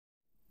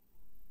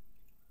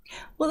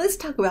Well, let's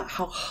talk about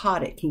how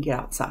hot it can get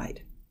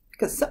outside,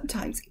 because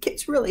sometimes it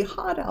gets really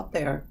hot out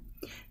there.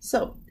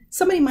 So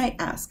somebody might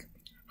ask,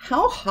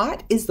 how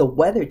hot is the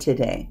weather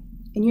today?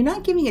 And you're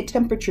not giving a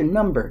temperature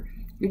number,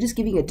 you're just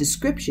giving a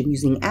description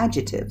using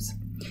adjectives.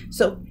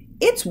 So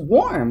it's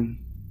warm,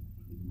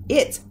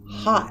 it's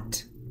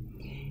hot,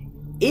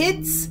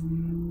 it's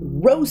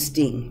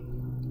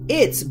roasting,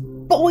 it's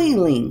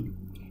boiling,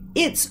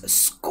 it's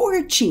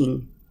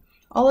scorching.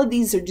 All of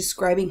these are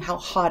describing how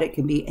hot it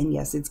can be. And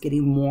yes, it's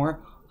getting more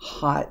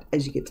hot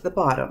as you get to the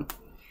bottom.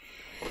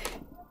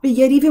 But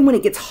yet, even when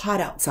it gets hot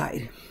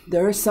outside,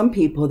 there are some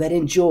people that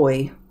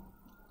enjoy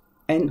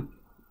and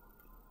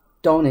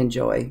don't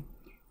enjoy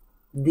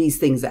these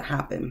things that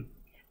happen.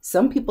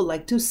 Some people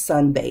like to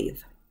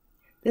sunbathe.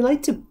 They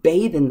like to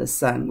bathe in the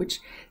sun,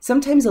 which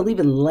sometimes they'll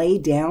even lay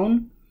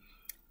down,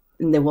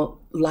 and they will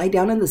lie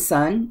down in the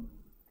sun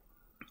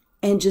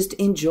and just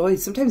enjoy,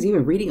 sometimes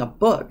even reading a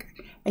book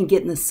and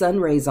getting the sun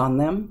rays on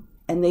them,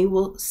 and they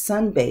will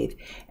sunbathe.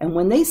 And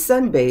when they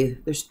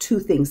sunbathe, there's two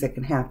things that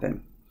can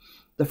happen.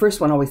 The first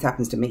one always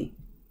happens to me.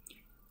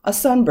 A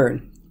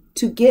sunburn.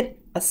 To get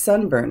a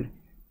sunburn,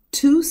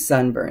 to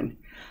sunburn,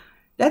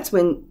 that's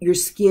when your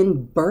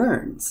skin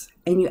burns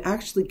and you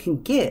actually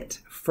can get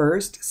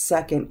first,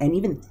 second, and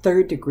even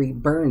third degree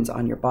burns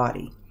on your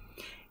body.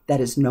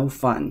 That is no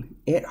fun.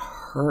 It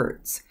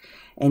hurts.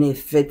 And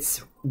if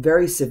it's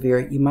very severe,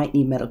 you might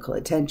need medical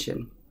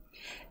attention.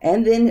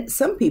 And then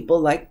some people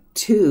like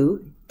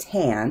to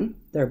tan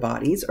their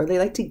bodies, or they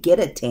like to get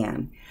a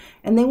tan,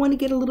 and they want to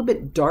get a little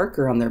bit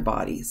darker on their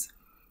bodies.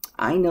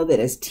 I know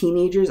that as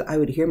teenagers, I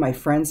would hear my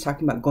friends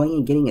talking about going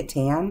and getting a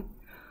tan.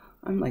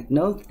 I'm like,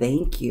 no,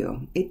 thank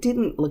you. It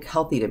didn't look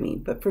healthy to me.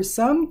 But for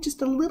some,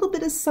 just a little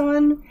bit of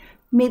sun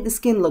made the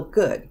skin look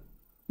good.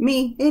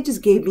 Me, it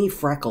just gave me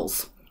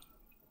freckles.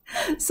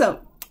 So,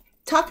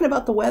 talking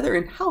about the weather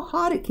and how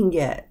hot it can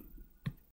get.